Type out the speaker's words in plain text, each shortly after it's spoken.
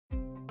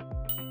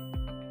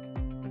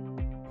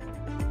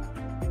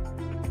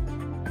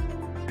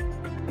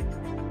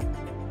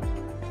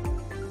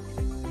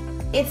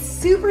It's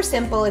super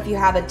simple if you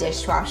have a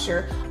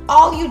dishwasher.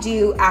 All you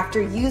do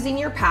after using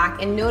your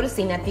pack and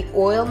noticing that the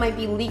oil might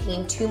be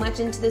leaking too much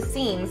into the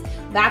seams,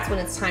 that's when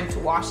it's time to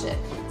wash it.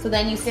 So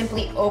then you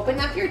simply open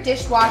up your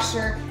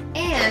dishwasher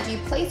and you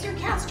place your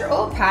castor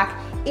oil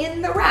pack in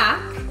the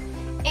rack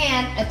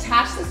and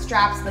attach the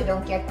straps so they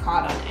don't get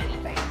caught on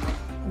anything.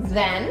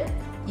 Then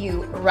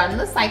you run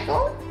the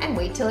cycle and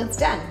wait till it's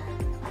done.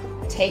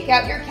 Take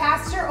out your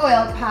castor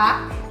oil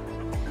pack,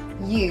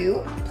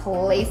 you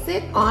place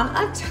it on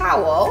a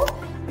towel,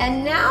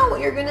 and now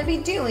what you're gonna be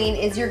doing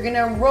is you're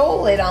gonna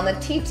roll it on the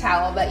tea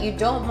towel that you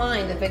don't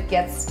mind if it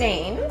gets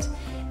stained,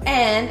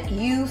 and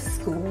you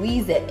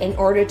squeeze it in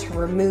order to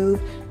remove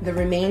the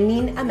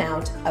remaining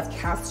amount of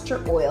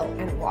castor oil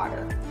and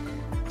water.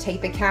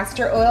 Take the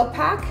castor oil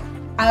pack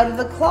out of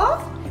the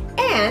cloth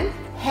and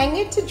hang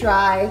it to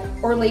dry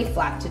or lay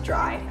flat to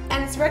dry,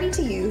 and it's ready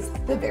to use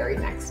the very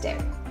next day.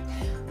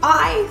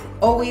 I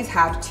always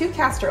have 2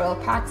 castor oil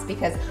packs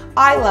because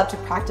I love to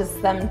practice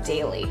them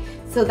daily.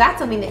 So that's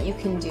something that you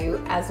can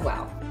do as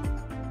well.